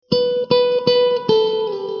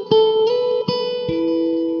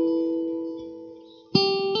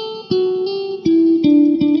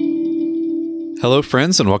Hello,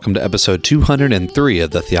 friends, and welcome to episode 203 of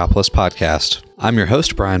the Theopolis Podcast. I'm your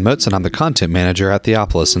host, Brian Motz, and I'm the content manager at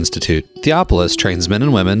Theopolis Institute. Theopolis trains men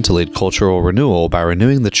and women to lead cultural renewal by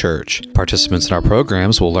renewing the church. Participants in our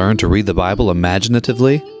programs will learn to read the Bible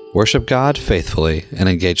imaginatively, worship God faithfully, and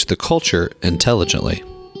engage the culture intelligently.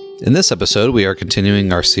 In this episode, we are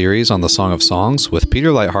continuing our series on the Song of Songs with Peter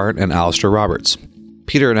Leithart and Alistair Roberts.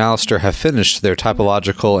 Peter and Alistair have finished their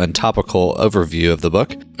typological and topical overview of the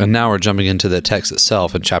book, and now we're jumping into the text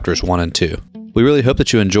itself in chapters 1 and 2. We really hope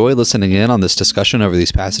that you enjoy listening in on this discussion over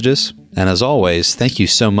these passages, and as always, thank you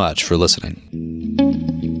so much for listening.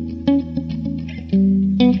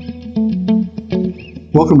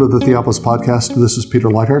 Welcome to the Theopolis Podcast. This is Peter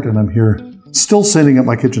Leithart, and I'm here still sitting at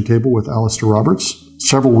my kitchen table with Alistair Roberts.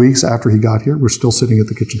 Several weeks after he got here, we're still sitting at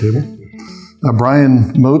the kitchen table.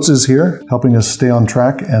 Brian Motz is here, helping us stay on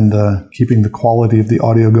track and keeping the quality of the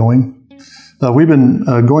audio going. We've been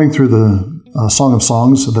going through the Song of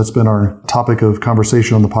Songs. So that's been our topic of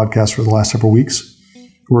conversation on the podcast for the last several weeks.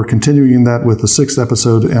 We're continuing that with the 6th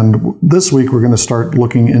episode, and this week we're going to start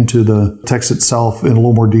looking into the text itself in a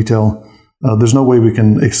little more detail. There's no way we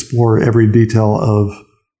can explore every detail of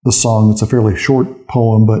the song. It's a fairly short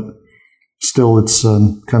poem, but still it's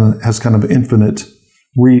has kind of infinite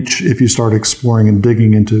reach if you start exploring and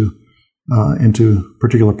digging into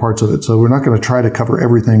particular parts of it. So we're not going to try to cover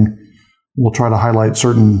everything. We'll try to highlight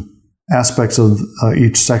certain aspects of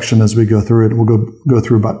each section as we go through it. We'll go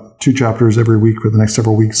through about 2 chapters every week for the next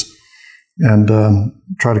several weeks, and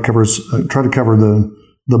try to cover the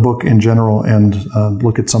book in general and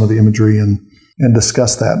look at some of the imagery and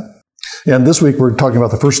discuss that. And this week we're talking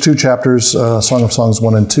about the first 2 chapters, Song of Songs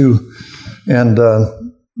 1 and 2, and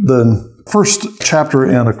the first chapter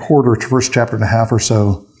and a quarter, first chapter and a half or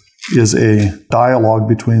so, is a dialogue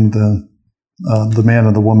between the man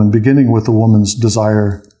and the woman, beginning with the woman's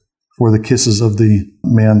desire for the kisses of the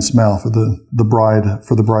man's mouth, for the bride,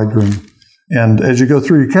 for the bridegroom. And as you go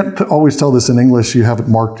through, you can't always tell this in English. You have it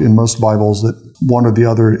marked in most Bibles that one or the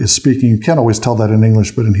other is speaking. You can't always tell that in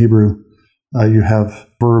English, but in Hebrew, you have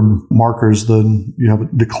verb markers. You have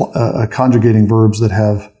conjugating verbs that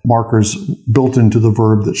have markers built into the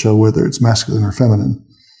verb that show whether it's masculine or feminine.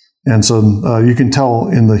 And so you can tell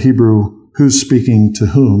in the Hebrew who's speaking to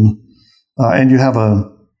whom. And you have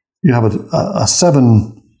a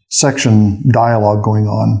 7-section dialogue going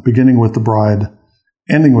on, beginning with the bride,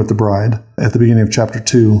 ending with the bride at the beginning of chapter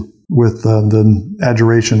 2 with the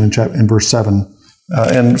adjuration in verse 7.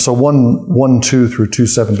 And so 1:2 through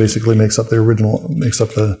 2:7 basically makes up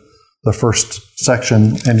the first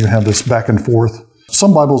section, and you have this back and forth.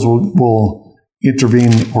 Some Bibles will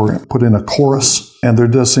intervene or put in a chorus, and there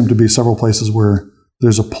does seem to be several places where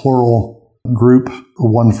there's a plural group,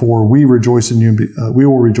 1:4. We rejoice in you. We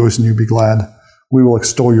will rejoice in you. Be glad. We will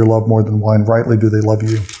extol your love more than wine. Rightly do they love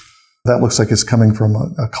you. That looks like it's coming from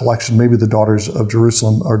a collection, maybe the daughters of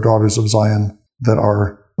Jerusalem or daughters of Zion that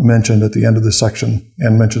are mentioned at the end of this section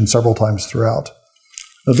and mentioned several times throughout.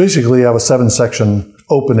 Basically, you have a 7-section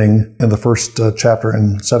opening in the first chapter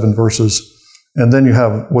and 7 verses, and then you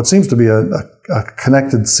have what seems to be a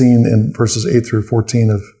connected scene in verses 8 through 14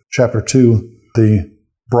 of chapter 2, the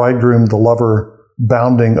bridegroom, the lover,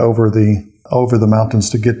 bounding over the mountains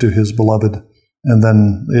to get to his beloved, and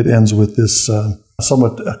then it ends with this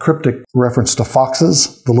somewhat cryptic reference to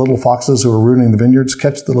foxes, the little foxes who are ruining the vineyards.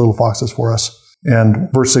 Catch the little foxes for us. And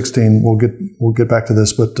verse 16, we'll get back to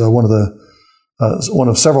this, but one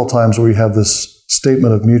of several times where we have this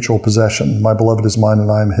statement of mutual possession. My beloved is mine and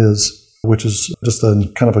I am his, which is just a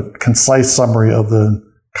kind of a concise summary of the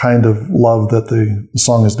kind of love that the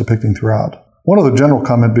song is depicting throughout. One other general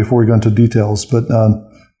comment before we go into details, but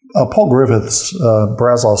Paul Griffith's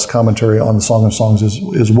Brazos commentary on the Song of Songs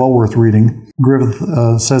is well worth reading. Griffith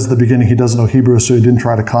says at the beginning he doesn't know Hebrew, so he didn't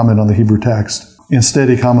try to comment on the Hebrew text. Instead,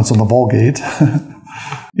 he comments on the Vulgate.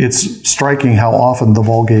 It's striking how often the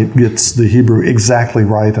Vulgate gets the Hebrew exactly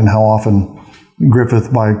right, and how often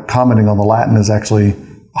Griffith, by commenting on the Latin, is actually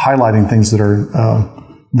highlighting things that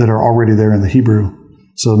are already there in the Hebrew.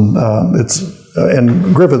 So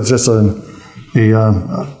and Griffith's just a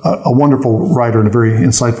wonderful writer and a very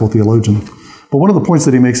insightful theologian. But one of the points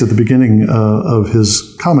that he makes at the beginning of his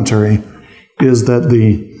commentary is that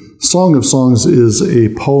the Song of Songs is a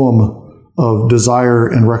poem of desire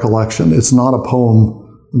and recollection. It's not a poem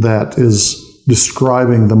that is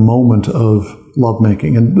describing the moment of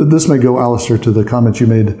lovemaking. And this may go, Alistair, to the comments you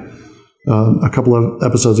made a couple of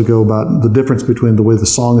episodes ago about the difference between the way the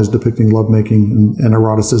song is depicting lovemaking and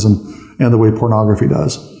eroticism and the way pornography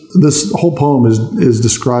does. This whole poem is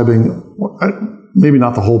describing, maybe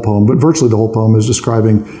not the whole poem, but virtually the whole poem is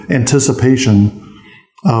describing anticipation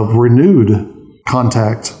of renewed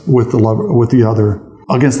contact with the lover, with the other,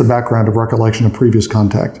 against the background of recollection of previous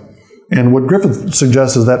contact. And what Griffith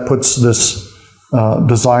suggests is that puts this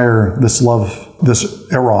desire, this love,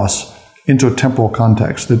 this eros, into a temporal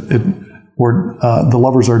context, where the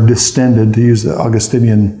lovers are distended, to use the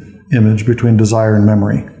Augustinian image, between desire and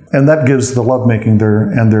memory. And that gives the lovemaking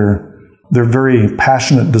their very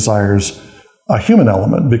passionate desires a human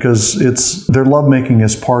element, because their lovemaking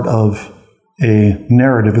is part of a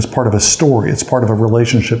narrative, it's part of a story, it's part of a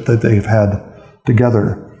relationship that they've had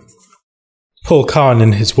together. Paul Kahn,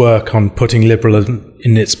 in his work on putting liberalism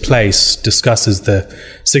in its place, discusses the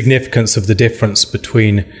significance of the difference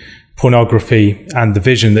between pornography and the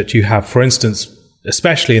vision that you have. For instance,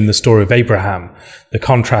 especially in the story of Abraham, the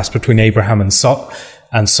contrast between Abraham and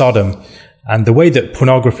Sodom, and the way that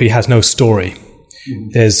pornography has no story.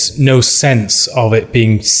 There's no sense of it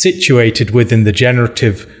being situated within the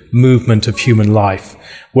generative movement of human life.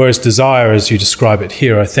 Whereas desire, as you describe it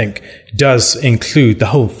here, I think, does include the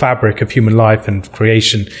whole fabric of human life, and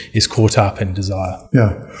creation is caught up in desire.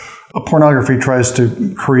 Yeah. Pornography tries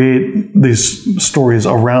to create these stories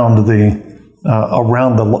around the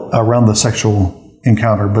sexual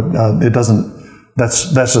encounter, but it doesn't.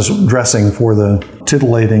 That's just dressing for the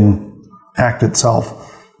titillating act itself.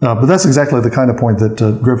 But that's exactly the kind of point that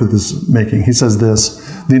Griffith is making. He says this: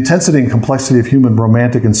 the intensity and complexity of human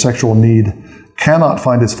romantic and sexual need cannot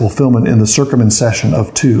find its fulfillment in the circumcision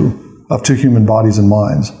of two human bodies and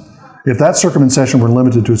minds. If that circumcision were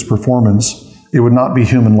limited to its performance, it would not be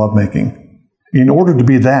human lovemaking. In order to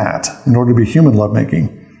be human lovemaking,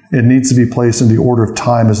 it needs to be placed in the order of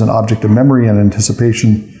time as an object of memory and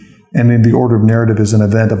anticipation, and in the order of narrative as an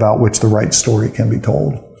event about which the right story can be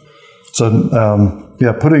told. So,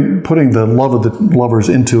 putting the love of the lovers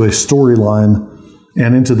into a storyline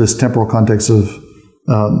and into this temporal context of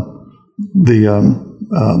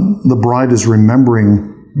the bride is remembering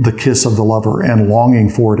the kiss of the lover and longing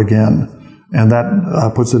for it again, and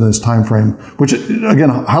that puts it in this time frame, which again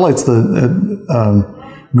highlights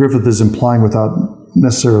Griffith is implying, without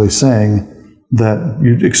necessarily saying, that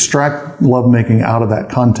you extract lovemaking out of that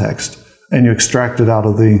context and you extract it out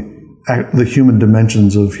of the human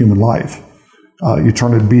dimensions of human life. You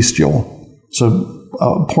turn it bestial. So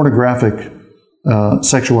pornographic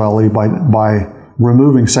sexuality, by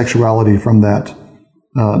removing sexuality from that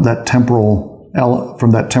temporal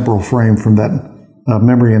frame, from that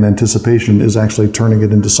memory and anticipation, is actually turning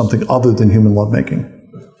it into something other than human lovemaking.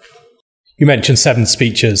 You mentioned 7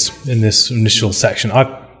 speeches in this initial section. I've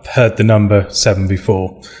heard the number 7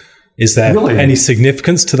 before. Is there any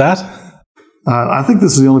significance to that? I think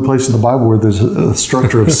this is the only place in the Bible where there's a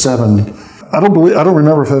structure of 7. I don't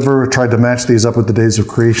remember if I've ever tried to match these up with the days of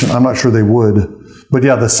creation. I'm not sure they would. But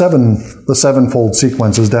yeah, the sevenfold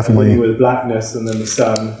sequence is definitely with blackness and then the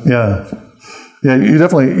sun. Yeah. Yeah, you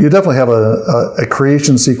definitely have a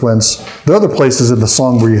creation sequence. There are other places in the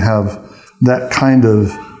song where you have that kind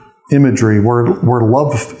of imagery where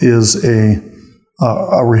love is a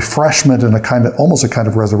refreshment and almost a kind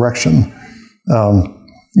of resurrection.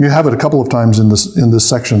 You have it a couple of times in this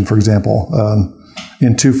section. For example,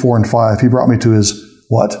 in 2, 4, and 5, he brought me to his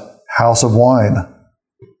house of wine.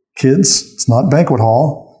 Kids, it's not banquet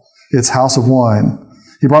hall; it's house of wine.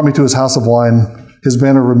 He brought me to his house of wine. His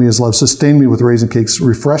banner over me is love. Sustain me with raisin cakes.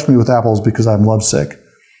 Refresh me with apples because I'm lovesick.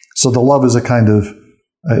 So the love is it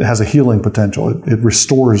has a healing potential. It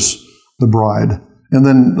restores the bride. And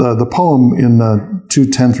then the poem in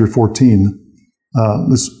 2:10 through 14,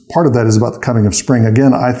 this part of that is about the coming of spring.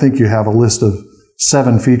 Again, I think you have a list of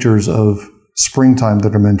 7 features of springtime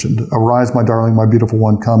that are mentioned. Arise, my darling, my beautiful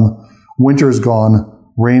one, come. Winter is gone.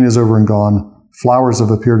 Rain is over and gone. Flowers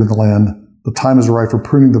have appeared in the land. The time is ripe for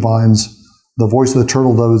pruning the vines. The voice of the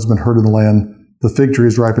turtle dove has been heard in the land. The fig tree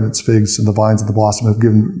has ripened its figs, and the vines and the blossom have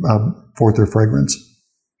given forth their fragrance.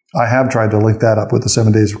 I have tried to link that up with the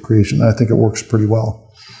 7 days of creation, and I think it works pretty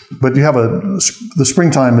well. But you have the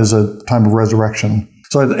springtime is a time of resurrection.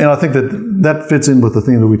 So, and I think that fits in with the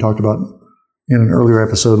theme that we talked about in an earlier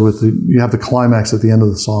episode. You have the climax at the end of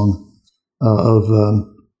the song of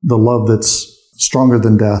the love that's stronger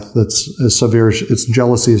than death. That's as severe. It's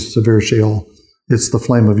jealousy, it's severe Sheol. It's the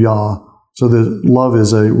flame of Yah. So the love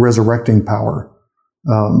is a resurrecting power.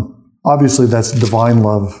 Obviously, that's divine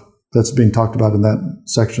love that's being talked about in that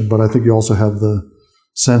section. But I think you also have the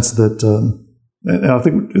sense that, and I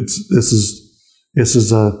think this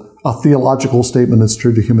is a theological statement that's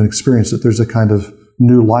true to human experience, that there's a kind of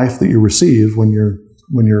new life that you receive when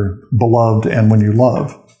you're beloved and when you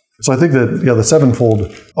love. So I think that the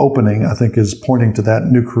sevenfold opening, I think, is pointing to that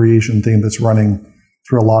new creation theme that's running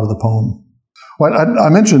through a lot of the poem. Well, I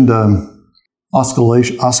mentioned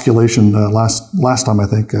osculation last time, I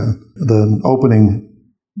think, the opening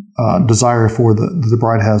desire for the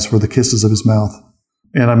bride has for the kisses of his mouth.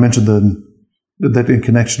 And I mentioned that in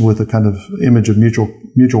connection with a kind of image of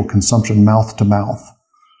mutual consumption, mouth to mouth.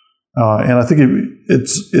 And I think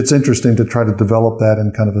it's interesting to try to develop that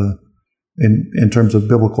in kind of in terms of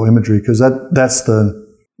biblical imagery, because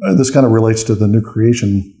this kind of relates to the new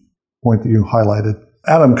creation point that you highlighted.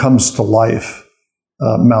 Adam comes to life,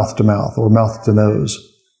 mouth to mouth or mouth to nose.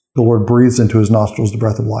 The Lord breathes into his nostrils the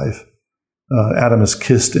breath of life. Adam is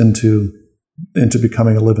kissed into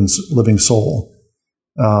becoming a living soul.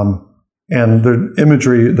 And the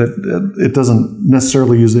imagery that it doesn't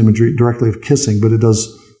necessarily use the imagery directly of kissing, but it does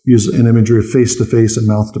use an imagery of face to face and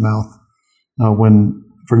mouth to mouth. When,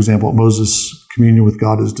 for example, Moses' communion with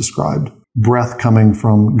God is described, breath coming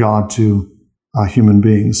from God to human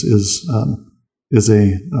beings is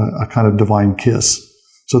a kind of divine kiss.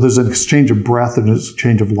 So there's an exchange of breath and an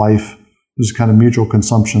exchange of life. There's a kind of mutual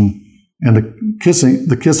consumption, and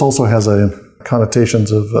the kiss also has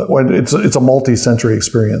connotations of it's a multi-sensory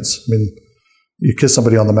experience. I mean, you kiss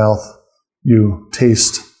somebody on the mouth, you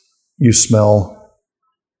taste, you smell,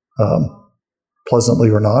 pleasantly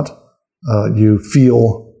or not. You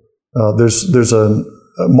feel. There's a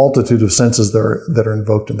multitude of senses that are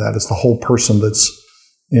invoked in that. It's the whole person that's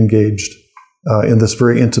engaged in this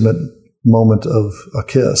very intimate moment of a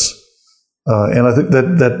kiss. And I think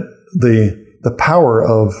that the power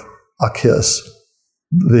of a kiss,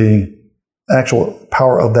 the actual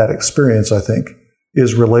power of that experience, I think,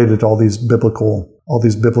 is related to all these biblical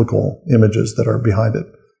images that are behind it.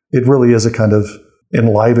 It really is a kind of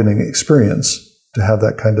enlivening experience to have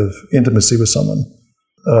that kind of intimacy with someone.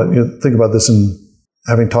 Think about this in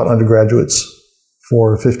having taught undergraduates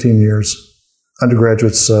for 15 years.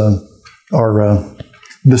 Undergraduates are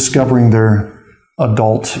discovering their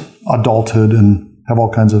adulthood and have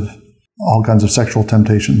all kinds of sexual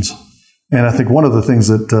temptations. And I think one of the things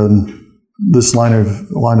that this line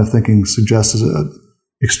of thinking suggests is an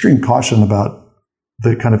extreme caution about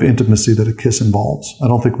the kind of intimacy that a kiss involves. I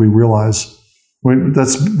don't think we realize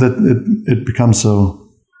it becomes so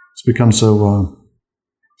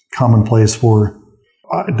commonplace for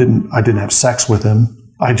I didn't have sex with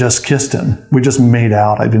him. I just kissed him. We just made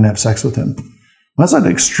out. I didn't have sex with him. That's an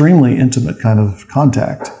extremely intimate kind of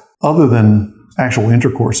contact. Other than actual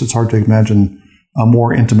intercourse, it's hard to imagine a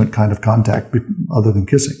more intimate kind of contact other than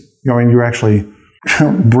kissing. You're actually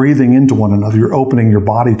breathing into one another. You're opening your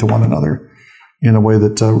body to one another in a way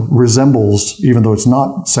that resembles, even though it's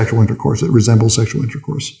not sexual intercourse, it resembles sexual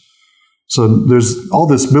intercourse. So there's all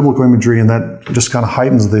this biblical imagery, and that just kind of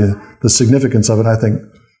heightens the significance of it. I think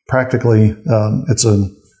practically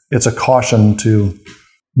it's a caution to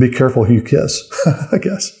be careful who you kiss, I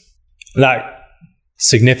guess. That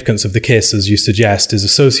significance of the kiss, as you suggest, is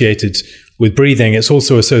associated with breathing. It's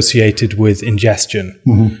also associated with ingestion.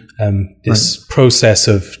 Mm-hmm. This process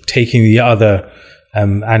of taking the other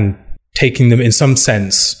and taking them in some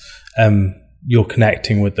sense, you're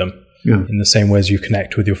connecting with them in the same way as you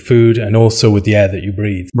connect with your food and also with the air that you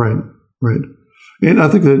breathe. Right. And I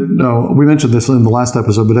think that we mentioned this in the last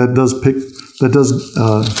episode, but that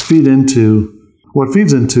does feed into what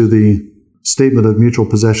feeds into the statement of mutual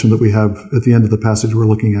possession that we have at the end of the passage we're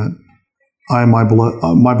looking at. I am my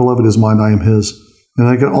beloved is mine, I am his.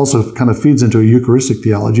 And that also kind of feeds into a Eucharistic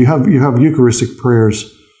theology. You have Eucharistic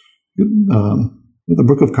prayers, the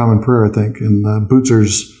Book of Common Prayer, I think, and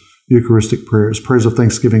Butzer's Eucharistic prayers of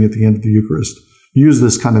thanksgiving at the end of the Eucharist, use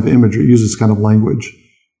this kind of imagery, use this kind of language,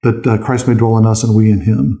 that Christ may dwell in us and we in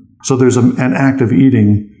him. So there's an act of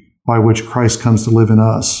eating by which Christ comes to live in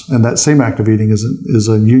us. And that same act of eating is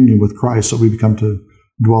a union with Christ, so we become to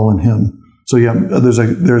dwell in him. So there's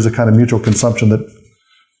a kind of mutual consumption that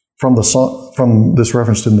from this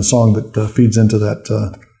reference in the song that feeds into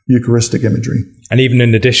that Eucharistic imagery. And even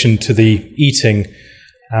in addition to the eating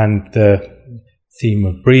and the theme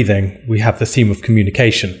of breathing, we have the theme of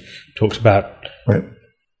communication. Talked about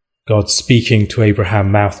God speaking to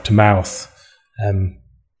Abraham mouth to mouth.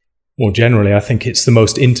 More generally, I think it's the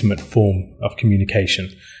most intimate form of communication,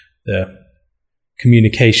 the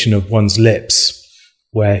communication of one's lips,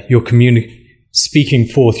 where you're speaking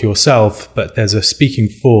forth yourself, but there's a speaking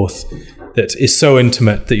forth that is so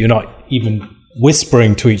intimate that you're not even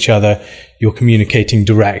whispering to each other, you're communicating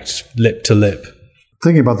direct, lip to lip.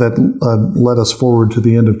 Thinking about that led us forward to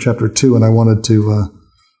the end of chapter 2, and I wanted to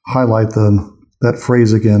highlight that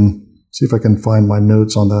phrase again, see if I can find my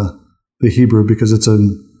notes on the Hebrew, because it's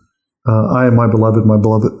I am my beloved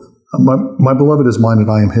is mine and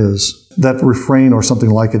I am his. That refrain or something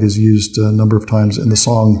like it is used a number of times in the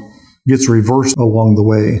song, gets reversed along the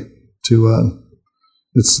way to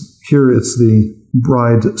It's the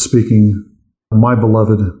bride speaking, my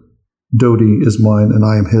beloved, Dodi is mine and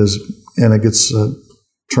I am his, and it gets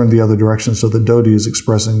turned the other direction, so the Dodi is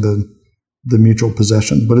expressing the mutual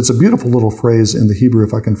possession. But it's a beautiful little phrase in the Hebrew,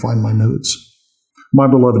 if I can find my notes. My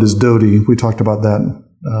beloved is Dodi. We talked about that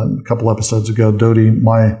a couple episodes ago. Dodi,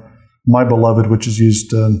 my beloved, which is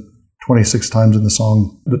used 26 times in the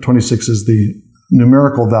song. The 26 is the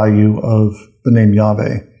numerical value of the name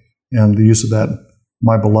Yahweh, and the use of that,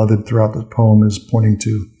 my beloved, throughout the poem is pointing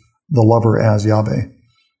to the lover as Yahweh.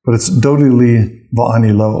 But it's Dodi li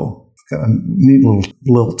va'ani lo. It's got a neat little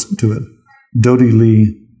lilt to it. Dodi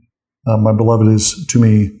li, my beloved is to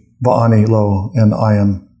me, va'ani lo, and I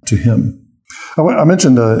am to him. I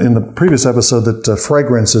mentioned in the previous episode that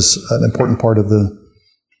fragrance is an important part of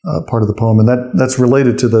the poem, and that's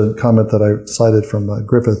related to the comment that I cited from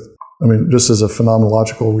Griffith. I mean, just as a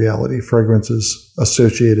phenomenological reality, fragrance is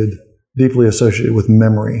deeply associated with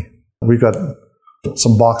memory. We've got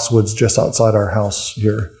some boxwoods just outside our house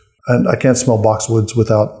here, and I can't smell boxwoods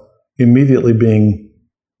without immediately being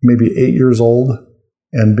maybe 8 years old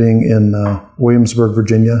and being in Williamsburg,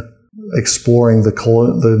 Virginia, exploring the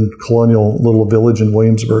colonial little village in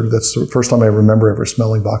Williamsburg. That's the first time I remember ever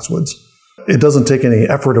smelling boxwoods. It doesn't take any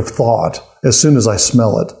effort of thought. As soon as I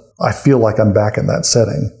smell it, I feel like I'm back in that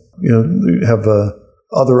setting. You have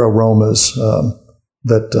other aromas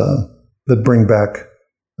that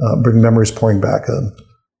bring memories pouring back.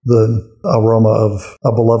 The aroma of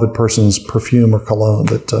a beloved person's perfume or cologne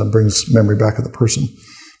that brings memory back of the person.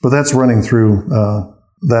 But that's running through,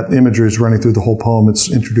 that imagery is running through the whole poem.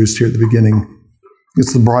 It's introduced here at the beginning.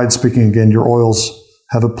 It's the bride speaking again. Your oils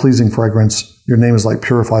have a pleasing fragrance. Your name is like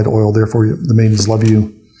purified oil, therefore the maidens love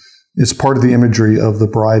you. It's part of the imagery of the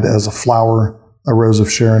bride as a flower, a rose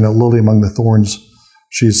of Sharon, a lily among the thorns.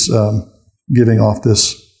 She's giving off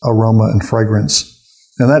this aroma and fragrance.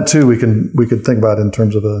 And that too we could think about in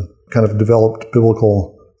terms of a kind of developed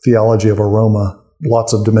biblical theology of aroma.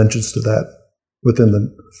 Lots of dimensions to that. Within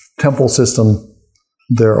the temple system,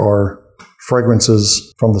 there are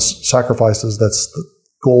fragrances from the sacrifices. That's the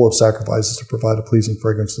goal of sacrifices, to provide a pleasing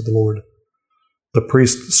fragrance to the Lord. The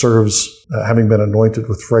priest serves, having been anointed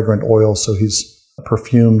with fragrant oil, so he's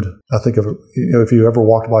perfumed. I think of, if you ever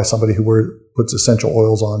walked by somebody who puts essential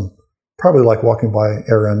oils on, probably like walking by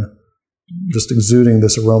Aaron, just exuding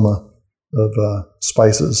this aroma of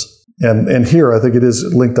spices. And here, I think it is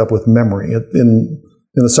linked up with memory. In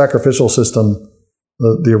the sacrificial system,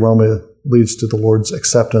 the aroma leads to the Lord's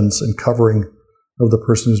acceptance and covering of the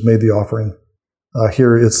person who's made the offering.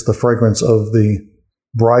 Here, it's the fragrance of the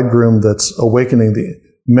bridegroom that's awakening the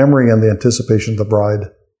memory and the anticipation of the bride.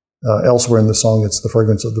 Elsewhere in the song, it's the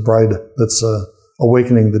fragrance of the bride that's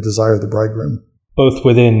awakening the desire of the bridegroom. Both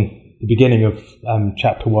within the beginning of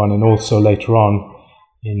chapter 1 and also later on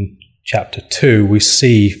in chapter 2, we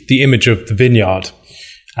see the image of the vineyard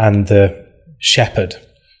and the shepherd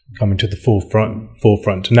coming to the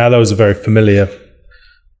forefront. Now, those are very familiar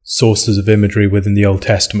sources of imagery within the Old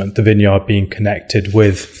Testament, the vineyard being connected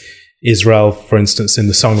with Israel, for instance, in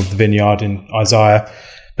the Song of the Vineyard in Isaiah,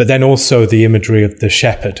 but then also the imagery of the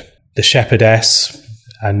shepherd, the shepherdess,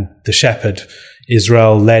 and the shepherd,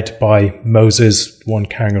 Israel led by Moses, one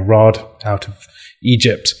carrying a rod out of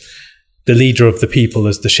Egypt, the leader of the people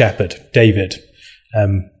as the shepherd, David,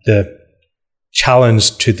 the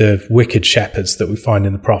challenge to the wicked shepherds that we find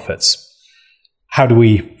in the prophets. How do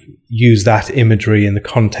we use that imagery in the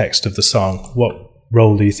context of the song? What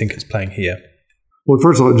role do you think it's playing here? Well,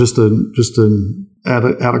 first of all, just to add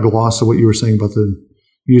a gloss to what you were saying about the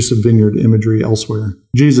use of vineyard imagery elsewhere.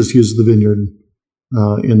 Jesus uses the vineyard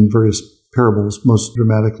in various parables, most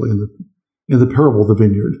dramatically in the parable of the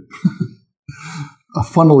vineyard.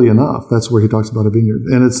 Funnily enough, that's where he talks about a vineyard,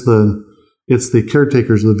 and it's the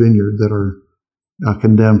caretakers of the vineyard that are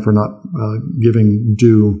condemned for not giving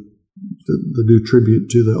the due tribute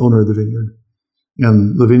to the owner of the vineyard,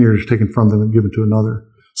 and the vineyard is taken from them and given to another.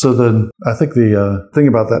 So I think the thing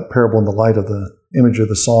about that parable in the light of the image of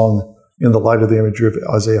the song, in the light of the imagery of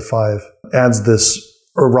Isaiah 5, adds this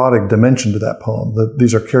erotic dimension to that poem. That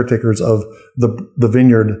these are caretakers of the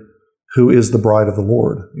vineyard, who is the bride of the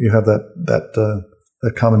Lord. You have that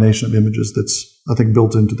combination of images that's, I think,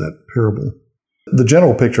 built into that parable. The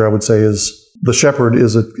general picture, I would say, is the shepherd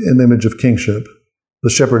is an image of kingship. The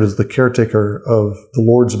shepherd is the caretaker of the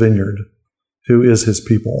Lord's vineyard, who is his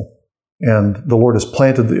people. And the Lord has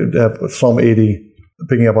planted Psalm 80,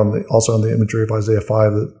 picking up also on the imagery of Isaiah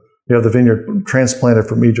 5, that you have the vineyard transplanted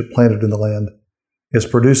from Egypt, planted in the land, is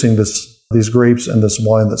producing these grapes and this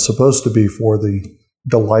wine that's supposed to be for the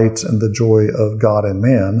delight and the joy of God and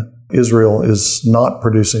man. Israel is not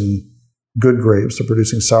producing good grapes. They're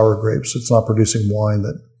producing sour grapes. It's not producing wine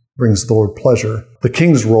that brings the Lord pleasure. The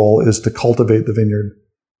king's role is to cultivate the vineyard.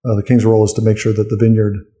 The king's role is to make sure that the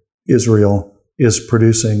vineyard, Israel, is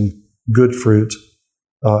producing good fruit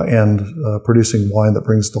and producing wine that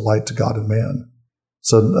brings delight to God and man.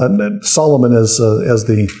 So Solomon, as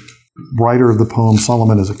the writer of the poem,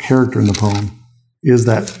 Solomon as a character in the poem, is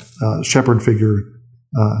that shepherd figure,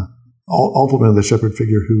 ultimately the shepherd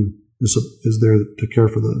figure who is there to care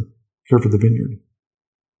for the vineyard.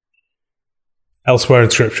 Elsewhere in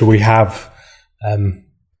Scripture, we have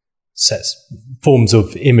forms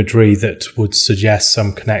of imagery that would suggest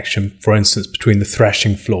some connection, for instance, between the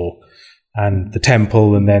threshing floor and the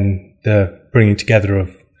temple, and then the bringing together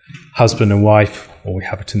of husband and wife, or we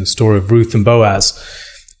have it in the story of Ruth and Boaz.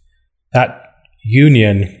 That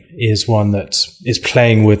union is one that is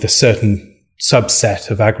playing with a certain subset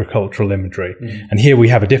of agricultural imagery. Mm-hmm. And here we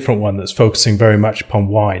have a different one that's focusing very much upon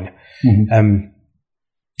wine. Mm-hmm.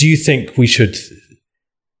 Do you think we should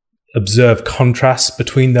observe contrasts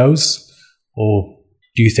between those, or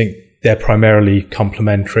do you think they're primarily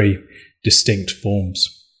complementary, distinct forms?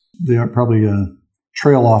 They are probably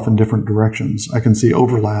trail off in different directions. I can see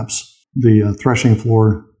overlaps. The threshing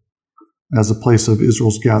floor as a place of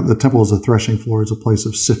Israel's the temple as a threshing floor is a place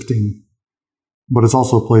of sifting, but it's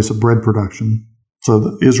also a place of bread production.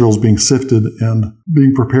 So Israel's being sifted and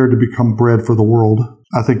being prepared to become bread for the world.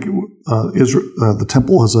 I think the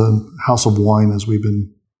temple is a house of wine, as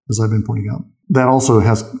I've been pointing out. That also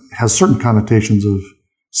has certain connotations of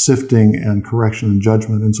sifting and correction and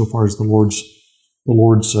judgment, insofar as the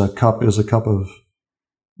Lord's cup is a cup of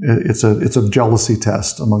it's a jealousy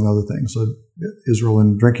test, among other things. So Israel,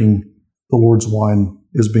 in drinking the Lord's wine,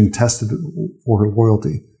 is being tested for her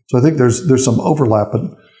loyalty. So I think there's some overlap, but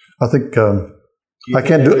I think I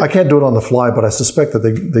can't do it on the fly, but I suspect that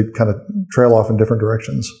they kind of trail off in different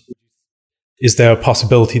directions. Is there a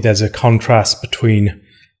possibility there's a contrast between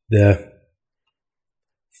the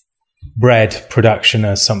bread production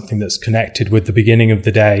as something that's connected with the beginning of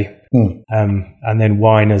the day, and then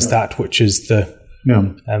wine as that which is the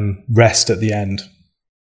rest at the end?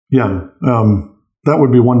 Yeah, that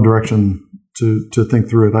would be one direction to think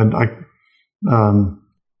through it.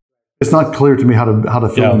 It's not clear to me how to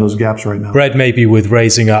fill in those gaps right now. Bread maybe with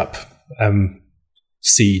raising up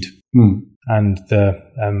seed, and the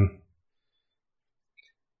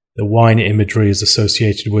wine imagery is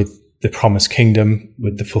associated with the promised kingdom,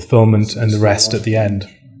 with the fulfillment and the rest at the end.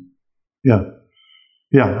 Yeah,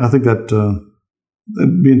 I think that.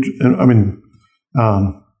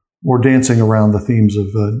 We're dancing around the themes of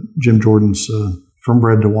Jim Jordan's "From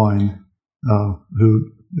Bread to Wine,"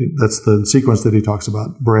 that's the sequence that he talks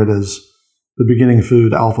about. Bread as the beginning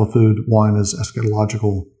food, alpha food; wine as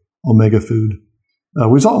eschatological, omega food.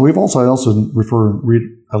 We've also read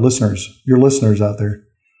your listeners out there,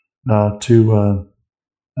 to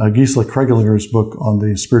Gisela Kregelinger's book on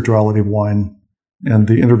the spirituality of wine, and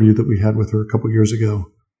the interview that we had with her a couple of years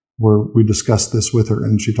ago, where we discussed this with her,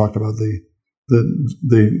 and she talked about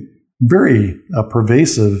the very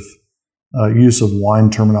pervasive use of wine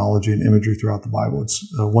terminology and imagery throughout the Bible. It's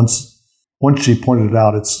once she pointed it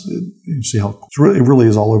out, you see how it really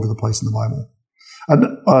is all over the place in the Bible.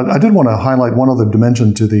 I did want to highlight one other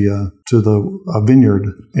dimension to the vineyard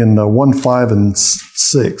in 1:5 and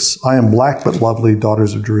 6. I am black but lovely,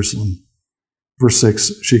 daughters of Jerusalem. Verse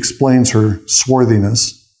 6, she explains her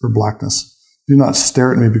swarthiness, her blackness. Do not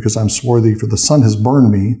stare at me because I'm swarthy, for the sun has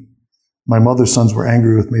burned me. My mother's sons were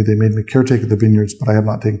angry with me. They made me caretaker of the vineyards, but I have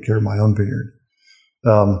not taken care of my own vineyard.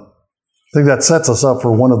 I think that sets us up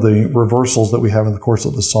for one of the reversals that we have in the course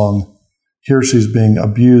of the song. Here she's being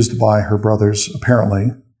abused by her brothers,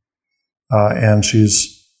 apparently, and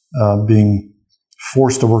she's being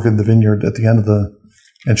forced to work in the vineyard at the end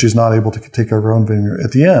and she's not able to take care of her own vineyard.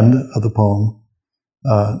 At the end of the poem,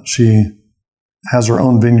 she has her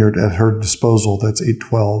own vineyard at her disposal. That's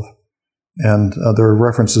 8:12. And there are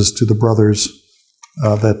references to the brothers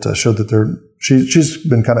that show that she's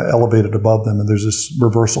been kind of elevated above them, and there's this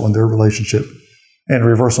reversal in their relationship and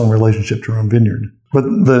reversal in relationship to her own vineyard. But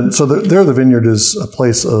the vineyard is a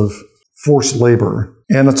place of forced labor,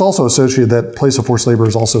 and it's also associated. That place of forced labor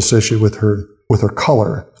is also associated with her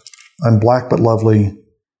color. I'm black but lovely,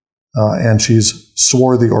 and she's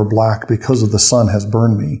swarthy or black because of the sun has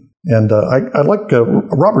burned me. And I like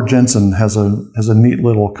Robert Jensen has a neat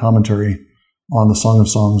little commentary on the Song of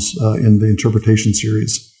Songs in the Interpretation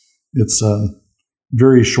series. It's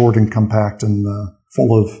very short and compact and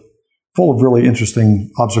full of really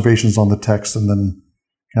interesting observations on the text, and then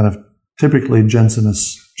kind of typically Jensonian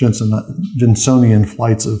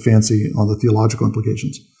flights of fancy on the theological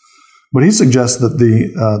implications. But he suggests that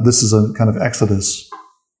this is a kind of Exodus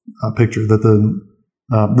picture, that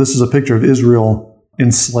this is a picture of Israel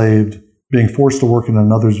enslaved, being forced to work in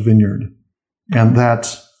another's vineyard, and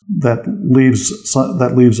that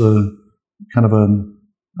leaves a kind of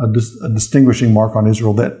a distinguishing mark on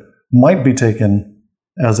Israel that might be taken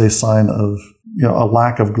as a sign of a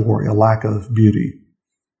lack of glory, a lack of beauty.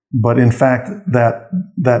 But in fact,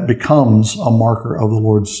 that becomes a marker of the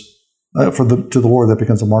Lord's to the Lord. That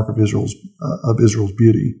becomes a mark of Israel's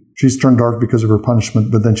beauty. She's turned dark because of her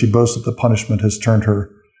punishment, but then she boasts that the punishment has turned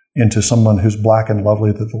her into someone who's black and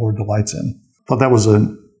lovely that the Lord delights in. Thought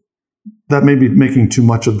that may be making too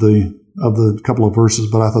much of the couple of verses,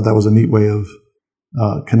 but I thought that was a neat way of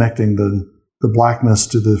connecting the blackness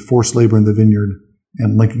to the forced labor in the vineyard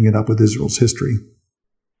and linking it up with Israel's history.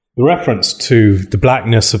 The reference to the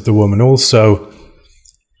blackness of the woman also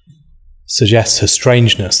suggests her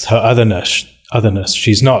strangeness, her otherness.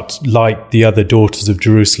 She's not like the other daughters of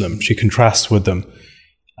Jerusalem. She contrasts with them.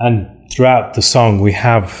 And throughout the song, we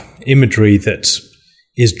have imagery that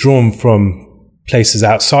is drawn from places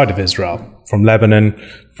outside of Israel, from Lebanon,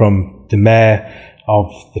 from the mare of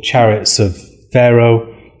the chariots of Pharaoh,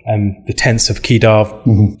 and the tents of Kedar.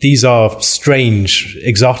 Mm-hmm. These are strange,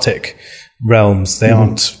 exotic realms. They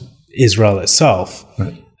aren't Israel itself.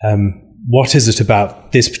 Right. What is it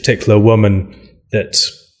about this particular woman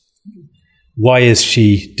why is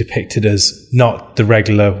she depicted as not the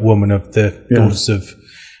regular woman of the daughters of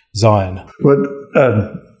Zion? But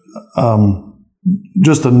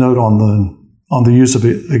just a note on the use of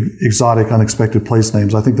exotic, unexpected place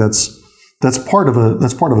names. I think that's part of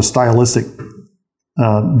a stylistic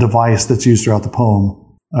device that's used throughout the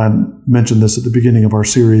poem. I mentioned this at the beginning of our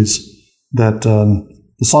series, that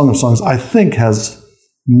the Song of Songs, I think, has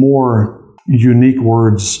more unique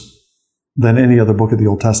words than any other book of the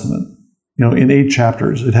Old Testament. In 8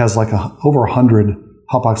 chapters, it has like over 100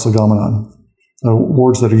 hapax legomenon,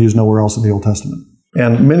 words that are used nowhere else in the Old Testament.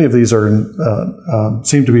 And many of these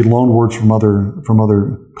seem to be loan words from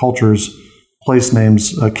other cultures, place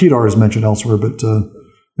names. Kedar is mentioned elsewhere, but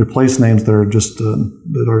they're place names that are just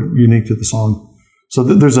that are unique to the song. So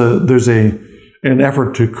there's an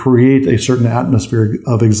effort to create a certain atmosphere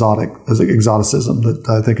of exoticism that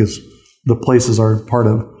I think is the places are part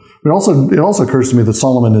of. But it also occurs to me that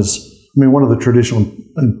Solomon is. One of the traditional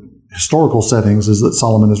historical settings is that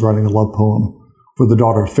Solomon is writing a love poem for the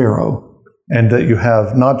daughter of Pharaoh, and that you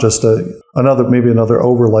have not just another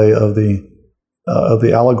overlay of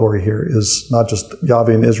the allegory here is not just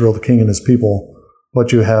Yahweh and Israel, the king and his people,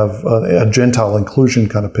 but you have a Gentile inclusion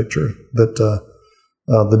kind of picture that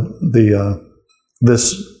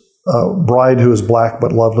this bride who is black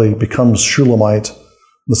but lovely becomes Shulamite,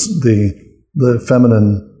 the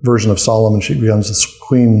feminine version of Solomon. She becomes this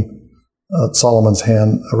queen. Solomon's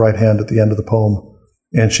right hand at the end of the poem,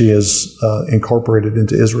 and she is incorporated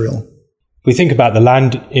into Israel. We think about the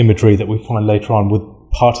land imagery that we find later on. Would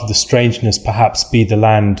part of the strangeness perhaps be the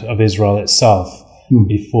land of Israel itself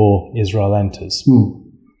before Israel enters?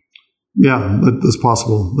 Yeah, that's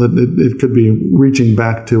possible. It could be reaching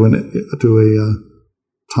back to a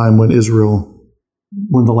time when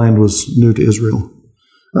the land was new to Israel.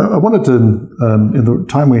 I wanted to, in the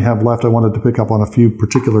time we have left, I wanted to pick up on a few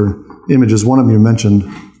particular images. One of them you mentioned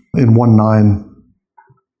in 1:9.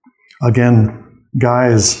 Again,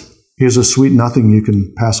 guys, here's a sweet nothing you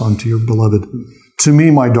can pass on to your beloved. To me,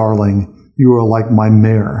 my darling, you are like my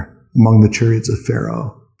mare among the chariots of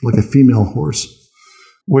Pharaoh, like a female horse.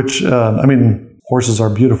 Which, horses are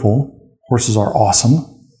beautiful. Horses are awesome.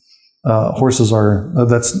 Horses are,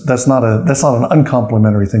 that's not an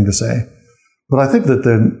uncomplimentary thing to say. But I think that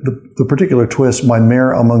the particular twist, my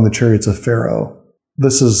mare among the chariots of Pharaoh,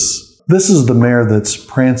 this is the mare that's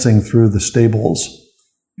prancing through the stables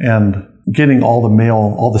and getting all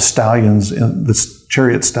the stallions, the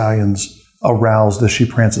chariot stallions, aroused as she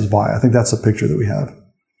prances by. I think that's the picture that we have.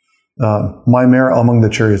 My mare among the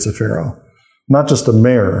chariots of Pharaoh. Not just a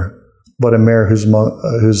mare, but a mare who's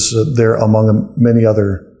there among many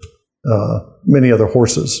other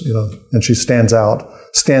horses, and she stands out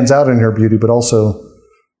in her beauty, but also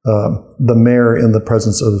the mare in the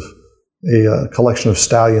presence of a collection of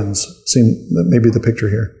stallions may be the picture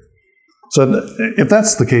here. So if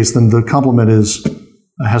that's the case, then the compliment has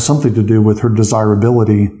something to do with her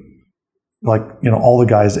desirability. Like, all the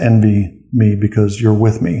guys envy me because you're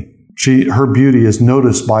with me. Her beauty is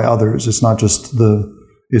noticed by others. It's not just the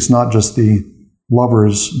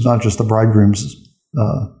lovers, not just the bridegrooms.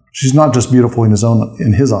 She's not just beautiful in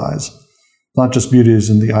his eyes. Not just beauty is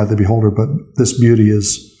in the eye of the beholder, but this beauty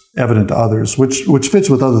is evident to others, which fits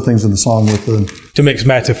with other things in the song with the... To mix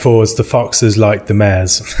metaphors, the foxes like the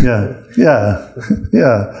mares. Yeah.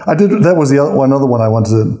 I did. That was another one I wanted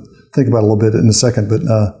to think about a little bit in a second. But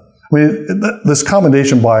this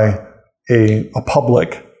commendation by a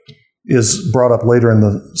public is brought up later in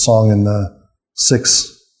the song in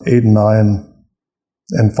 6, 8, and 9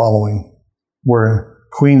 and following, where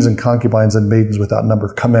queens and concubines and maidens without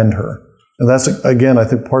number commend her. And that's, again, I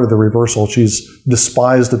think part of the reversal. She's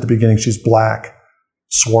despised at the beginning. She's black,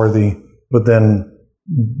 swarthy, but then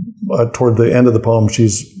toward the end of the poem,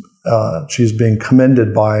 she's being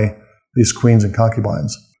commended by these queens and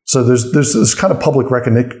concubines. So there's this kind of public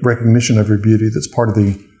recognition of her beauty that's part of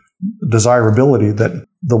the desirability that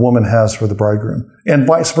the woman has for the bridegroom, and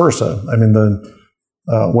vice versa. I mean,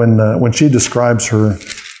 when she describes her,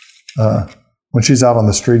 when she's out on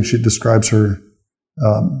the street, she describes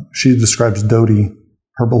Dodie,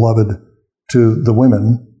 her beloved, to the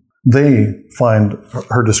women. They find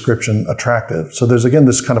her description attractive. So there's, again,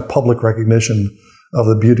 this kind of public recognition of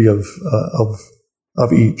the beauty of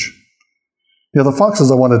each. The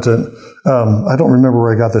foxes I wanted to, I don't remember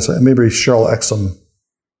where I got this. Maybe Cheryl Exum,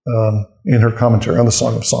 in her commentary on the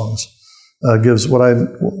Song of Songs, gives what I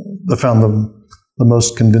found the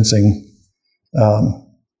most convincing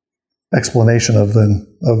explanation of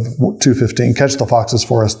 2:15. Catch the foxes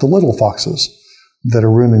for us, the little foxes that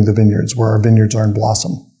are ruining the vineyards, where our vineyards are in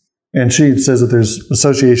blossom. And she says that there's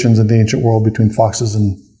associations in the ancient world between foxes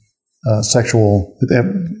and sexual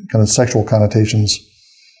connotations.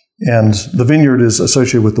 And the vineyard is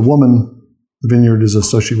associated with the woman. The vineyard is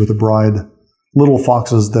associated with the bride. Little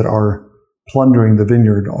foxes that are plundering the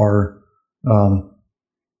vineyard are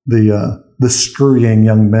the scurrying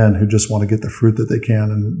young men who just want to get the fruit that they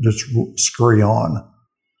can and just scurry on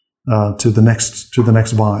to the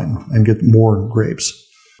next vine and get more grapes.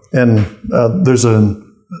 And there's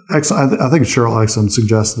I think Cheryl Exum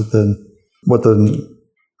suggests that what the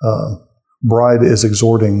bride is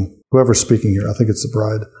exhorting, whoever's speaking here, I think it's the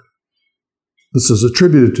bride. This is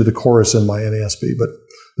attributed to the chorus in my NASB, but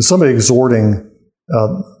there's somebody exhorting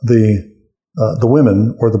the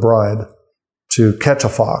women or the bride to catch a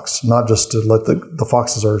fox, not just to let the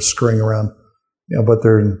foxes are scurrying around, but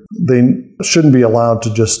they shouldn't be allowed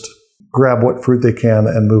to just grab what fruit they can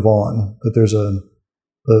and move on.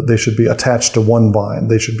 That they should be attached to one vine.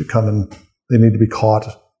 They should they need to be caught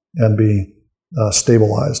and be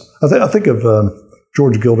stabilized. I think of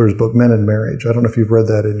George Gilder's book, Men in Marriage. I don't know if you've read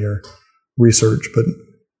that in your research, but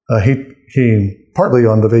he partly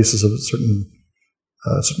on the basis of certain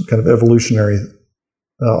kind of evolutionary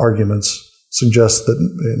arguments suggests that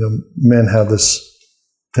men have this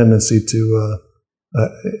tendency to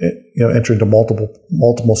enter into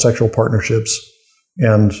multiple sexual partnerships,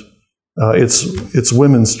 and it's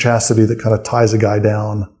women's chastity that kind of ties a guy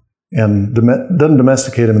down and doesn't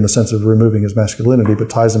domesticate him in the sense of removing his masculinity, but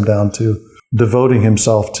ties him down to devoting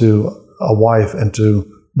himself to a wife and to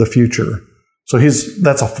the future. So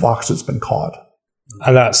that's a fox that's been caught.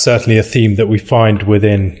 And that's certainly a theme that we find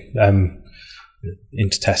within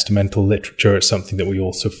intertestamental literature. It's something that we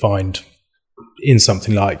also find in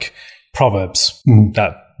something like Proverbs,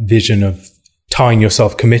 that vision of tying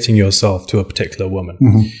yourself, committing yourself to a particular woman.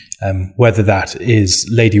 Whether that is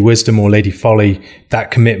Lady Wisdom or Lady Folly,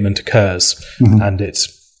 that commitment occurs and it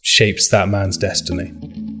shapes that man's destiny.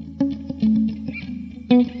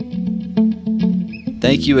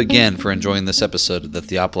 Thank you again for enjoying this episode of the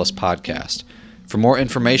Theopolis Podcast. For more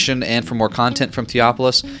information and for more content from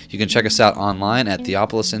Theopolis, you can check us out online at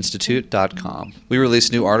theopolisinstitute.com. We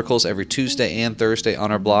release new articles every Tuesday and Thursday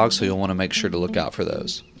on our blog, so you'll want to make sure to look out for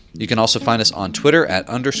those. You can also find us on Twitter at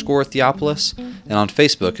 _Theopolis and on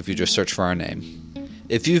Facebook if you just search for our name.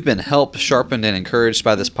 If you've been helped, sharpened, and encouraged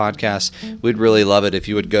by this podcast, we'd really love it if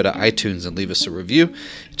you would go to iTunes and leave us a review.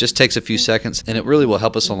 It just takes a few seconds, and it really will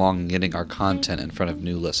help us along in getting our content in front of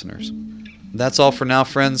new listeners. That's all for now,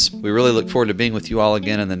 friends. We really look forward to being with you all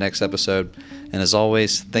again in the next episode. And as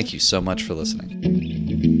always, thank you so much for listening.